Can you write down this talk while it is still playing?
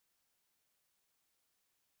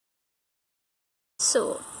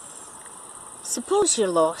So, suppose you're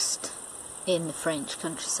lost in the French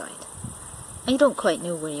countryside and you don't quite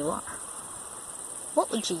know where you are.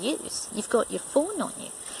 What would you use? You've got your phone on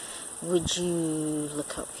you. Would you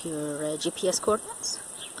look up your GPS coordinates?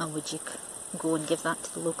 And would you go and give that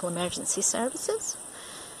to the local emergency services?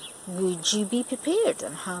 Would you be prepared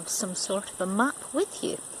and have some sort of a map with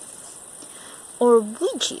you? Or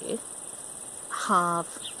would you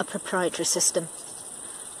have a proprietary system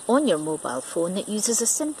on your mobile phone that uses a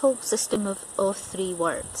simple system of 3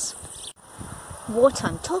 words? What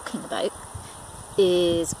I'm talking about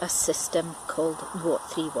is a system called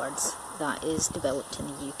What3words that is developed in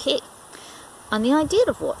the UK. And the idea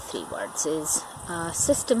of What3words is a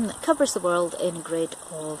system that covers the world in a grid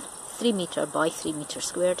of 3 metre by 3 metre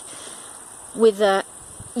squared, with a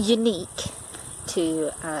unique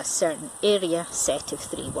to a certain area set of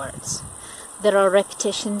 3 words. There are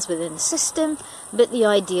repetitions within the system, but the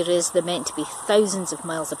idea is they're meant to be thousands of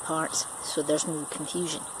miles apart, so there's no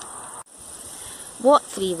confusion.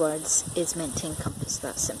 What3words is meant to encompass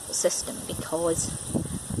that simple system because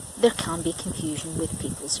there can be confusion with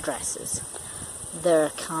people's addresses.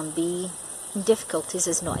 There can be difficulties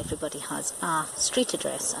as not everybody has a street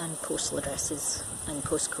address, and postal addresses and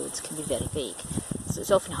postcodes can be very vague. So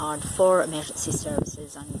it's often hard for emergency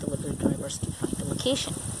services and delivery drivers to find a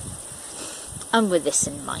location. And with this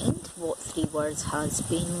in mind, What3words has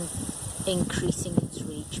been increasing its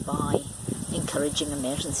reach by encouraging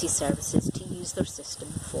emergency services to use their system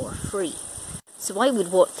for free. So why would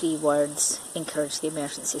What3words encourage the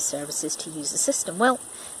emergency services to use the system? Well,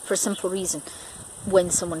 for a simple reason.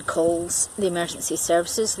 When someone calls the emergency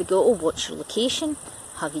services, they go, "Oh, what's your location?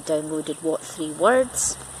 Have you downloaded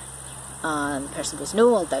What3words?" And the person goes,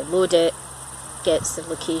 "No, I'll download it." Gets the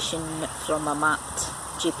location from a mapped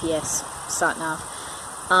GPS sat-nav,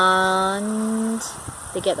 and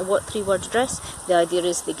they get the What3words address. The idea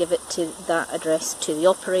is they give it to that address to the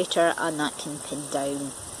operator, and that can pin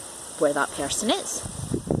down where that person is.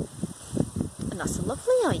 And that's a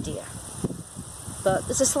lovely idea. But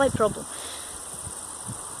there's a slight problem.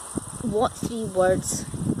 What3words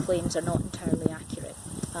claims are not entirely accurate,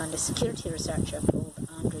 and a security researcher called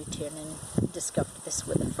Aaron Toponce discovered this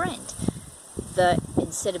with a friend, that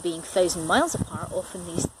instead of being 1,000 miles apart, often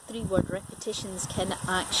these 3-word repetitions can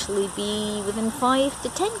actually be within 5 to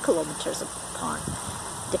 10 kilometres apart,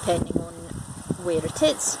 depending on where it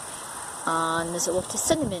is. And there's a lot of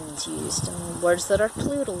synonyms used and words that are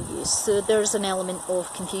plural used, so there's an element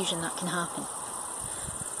of confusion that can happen.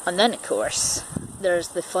 And then, of course, there's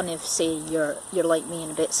the fun of, say, you're like me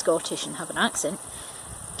and a bit Scottish and have an accent,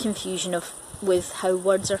 confusion with how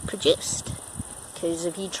words are produced. Because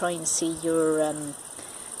if you try and see your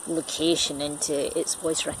location into its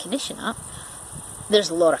voice recognition app, there's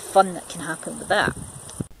a lot of fun that can happen with that.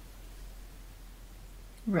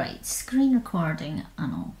 Right, screen recording,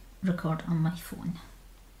 and I'll record on my phone.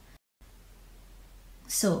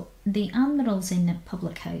 So, the Admiral's in a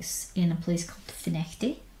public house in a place called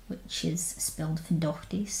Fenechty, which is spelled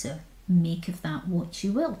Fendochty, so make of that what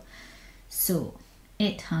you will. So,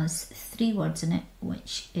 it has 3 words in it,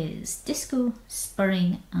 which is disco,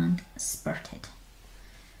 spurring and spurted.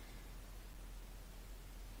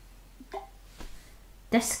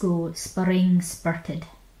 Disco, spurring, spurted.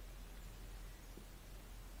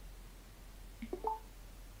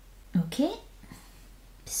 Okay,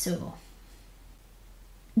 so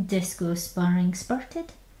disco, spurring,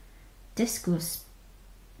 spurted, disco,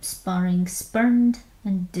 spurring, spurned,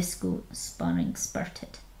 and disco, spurring,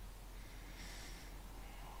 spurted.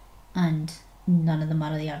 And none of them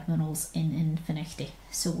are the Admirals in Fenechty.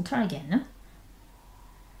 So we'll try again now.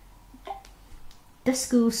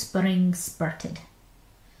 Disco, spurring, spurted.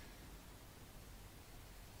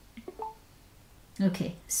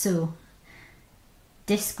 Okay, so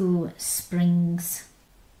disco, springs,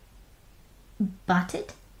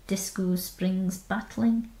 batted. Disco, springs,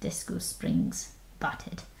 battling. Disco, springs,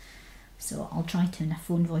 batted. So I'll try to in a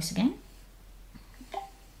phone voice again.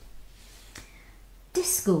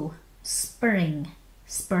 Disco, spurring,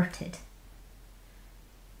 spurted.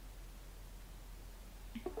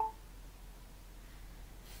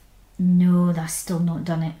 No, that's still not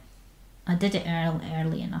done it. I did it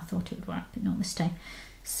early and I thought it would work, but not this time.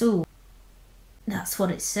 So that's what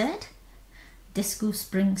it said. Disco,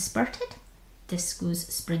 spring, spurted. Disco's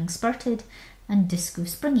spring, spurted. And disco,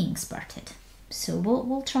 springing, spurted. So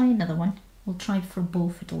we'll try another one. We'll try for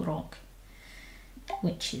Fiddle Rock,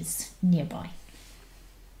 which is nearby.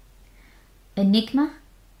 Enigma,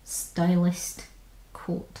 stylist,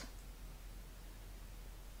 quote.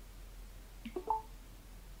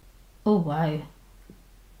 Oh wow,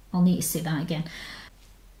 I'll need to say that again.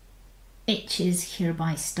 itch is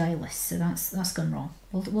hereby stylist, so that's gone wrong.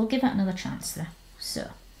 We'll give it another chance there.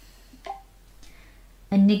 So,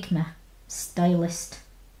 enigma, stylist,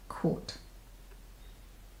 quote.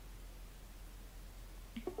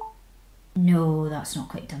 No, that's not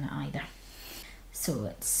quite done it either. So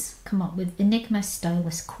it's come up with enigma,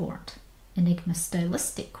 stylist, quote, enigma,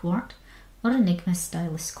 stylistic quote, or enigma,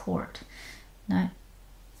 stylist, quote. Now,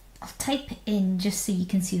 I'll type it in just so you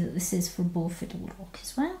can see that this is for bow fiddle rock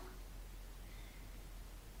as well.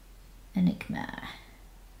 Enigma,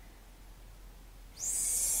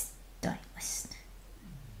 stylist,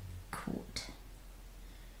 quote.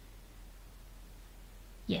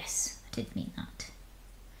 Yes, I did mean that.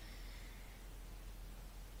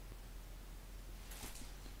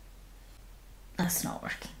 That's not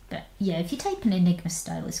working, but yeah, if you type in enigma,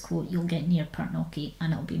 stylist, quote, you'll get near Pernoki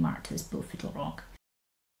and it'll be marked as bow fiddle rock.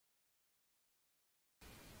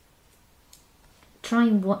 Try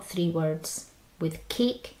what 3 words with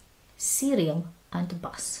cake, cereal and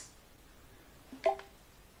bus.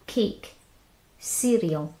 Cake,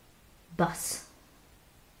 cereal, bus.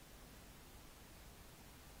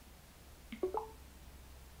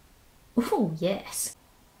 Oh yes.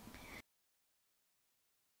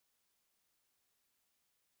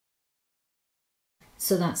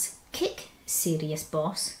 So that's kick, serious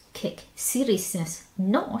boss, kick, seriousness,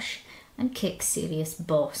 nosh, and kick, serious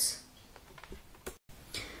boss.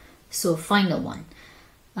 So final one.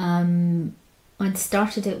 I'd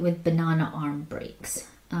started it with banana arm breaks,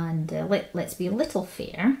 and let's be a little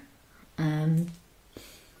fair.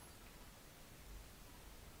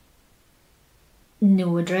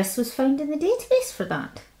 No address was found in the database for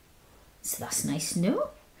that, so that's nice to know,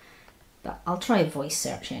 but I'll try a voice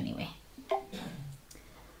search anyway.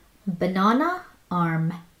 Banana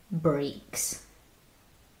arm breaks.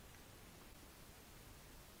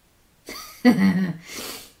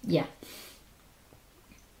 Yeah.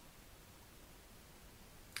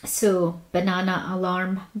 So banana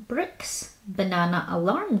alarm bricks, banana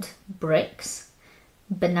alarmed bricks,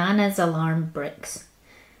 bananas alarm bricks.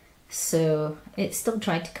 So it still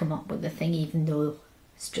tried to come up with a thing, even though,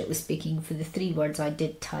 strictly speaking, for the 3 words I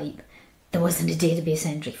did type, there wasn't a database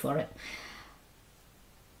entry for it.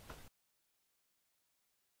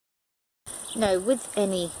 Now, with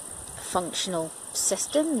any functional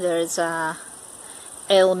system, there's a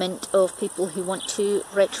element of people who want to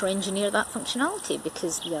retro-engineer that functionality,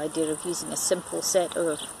 because the idea of using a simple set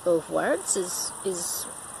of words is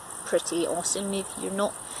pretty awesome if you're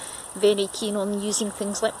not very keen on using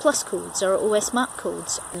things like plus codes or OS map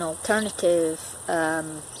codes. An alternative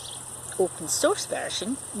open source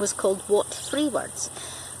version was called What3words,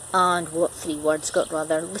 and What3words got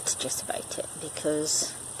rather litigious about it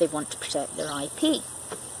because they want to protect their IP.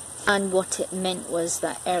 And what it meant was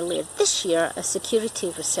that earlier this year, a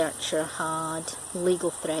security researcher had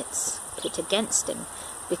legal threats put against him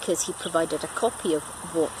because he provided a copy of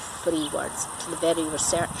What3words to the very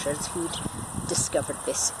researchers who'd discovered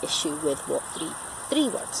this issue with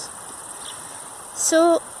What3words.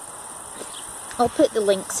 So I'll put the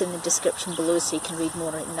links in the description below so you can read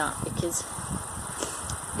more on that, because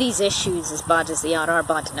these issues, as bad as they are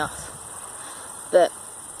bad enough. But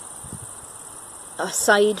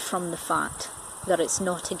aside from the fact that it's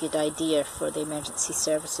not a good idea for the emergency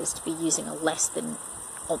services to be using a less than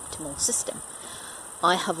optimal system,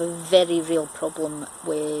 I have a very real problem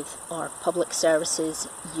with our public services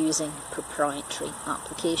using proprietary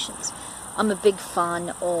applications. I'm a big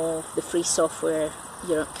fan of the free software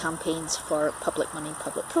campaigns for public money and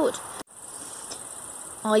public code.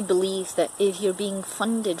 I believe that if you're being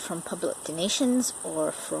funded from public donations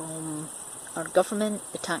or from our government,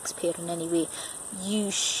 the taxpayer in any way, you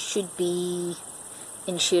should be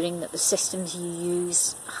ensuring that the systems you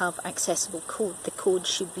use have accessible code. The code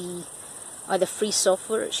should be either free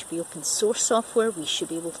software, it should be open source software, we should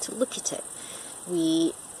be able to look at it.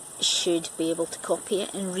 We should be able to copy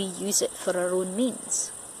it and reuse it for our own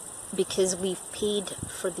means, because we've paid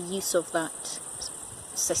for the use of that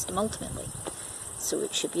system ultimately. So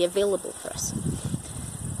it should be available for us.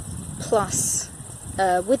 Plus,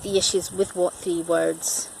 with the issues with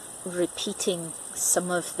What3words repeating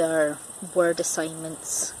some of their word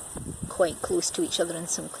assignments quite close to each other in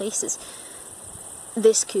some places,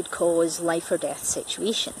 this could cause life or death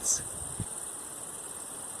situations.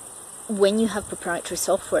 When you have proprietary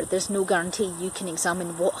software, there's no guarantee you can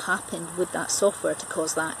examine what happened with that software to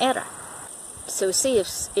cause that error. So say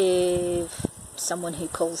if someone who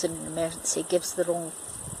calls in an emergency gives the wrong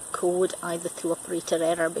code, either through operator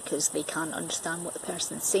error because they can't understand what the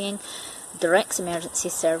person's saying, directs emergency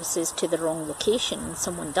services to the wrong location and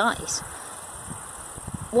someone dies,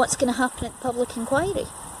 what's going to happen at the public inquiry?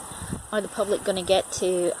 Are the public going to get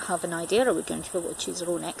to have an idea? Are we going to be able to choose our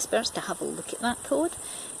own experts to have a look at that code?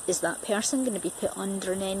 Is that person going to be put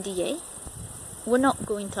under an NDA? We're not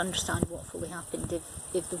going to understand what fully happened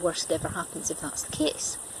if the worst ever happens, if that's the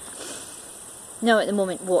case. Now, at the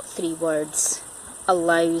moment, What3words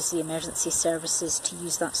allows the emergency services to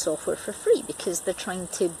use that software for free because they're trying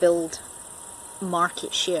to build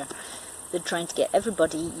market share. They're trying to get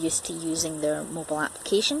everybody used to using their mobile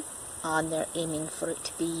application, and they're aiming for it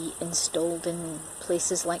to be installed in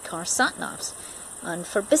places like car sat-navs, and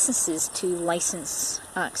for businesses to license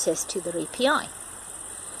access to their API.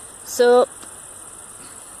 So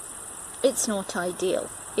it's not ideal.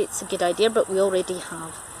 It's a good idea, but we already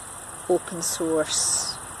have open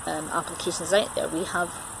source applications out there. We have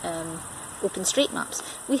OpenStreetMaps.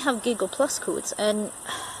 We have Google Plus codes, and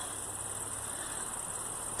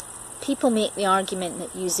people make the argument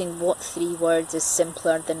that using What3words is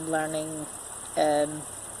simpler than learning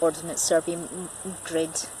Ordnance Survey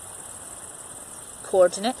grid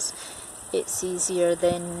coordinates. It's easier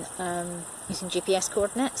than using GPS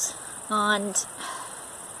coordinates, and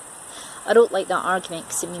I don't like that argument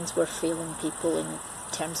because it means we're failing people in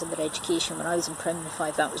terms of their education. When I was in primary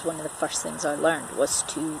 5, that was one of the first things I learned, was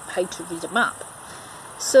how to read a map.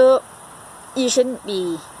 So you shouldn't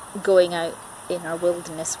be going out in our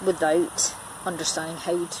wilderness without understanding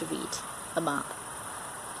how to read a map.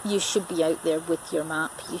 You should be out there with your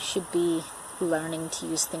map. You should be learning to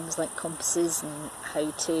use things like compasses and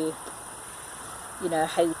how to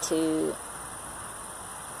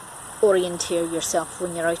orienteer yourself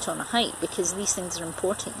when you're out on a hike, because these things are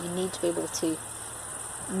important. You need to be able to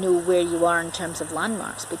know where you are in terms of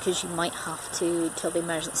landmarks, because you might have to tell the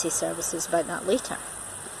emergency services about that later.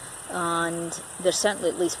 And there's certainly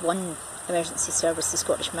at least one emergency service, the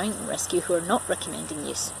Scottish Mountain Rescue, who are not recommending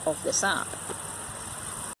use of this app.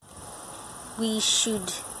 We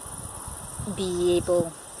should be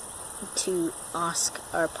able to ask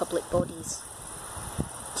our public bodies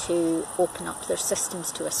to open up their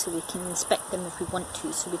systems to us so we can inspect them if we want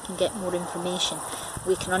to, so we can get more information.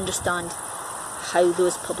 We can understand how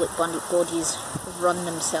those public bodies run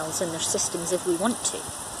themselves and their systems if we want to.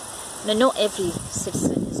 Now, not every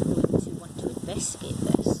citizen is going to want to investigate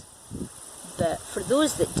this, but for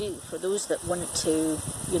those that do, for those that want to,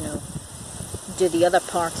 do the other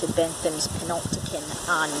part of Bentham's panopticon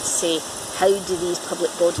and say, how do these public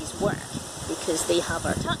bodies work? Because they have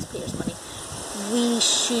our taxpayers' money. We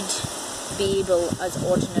should be able, as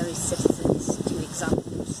ordinary citizens, to examine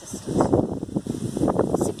those systems.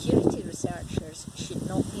 Security researchers should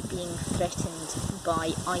not be being threatened by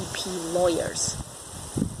IP lawyers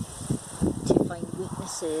to find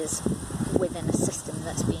weaknesses within a system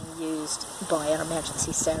that's being used by our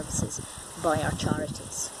emergency services, by our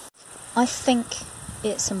charities. I think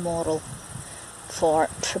it's immoral for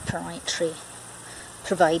proprietary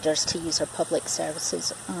providers to use our public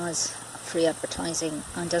services as free advertising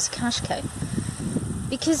and as a cash cow,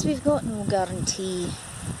 because we've got no guarantee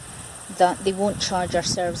that they won't charge our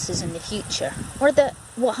services in the future, or that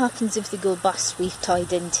what happens if they go bust we've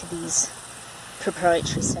tied into these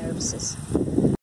proprietary services.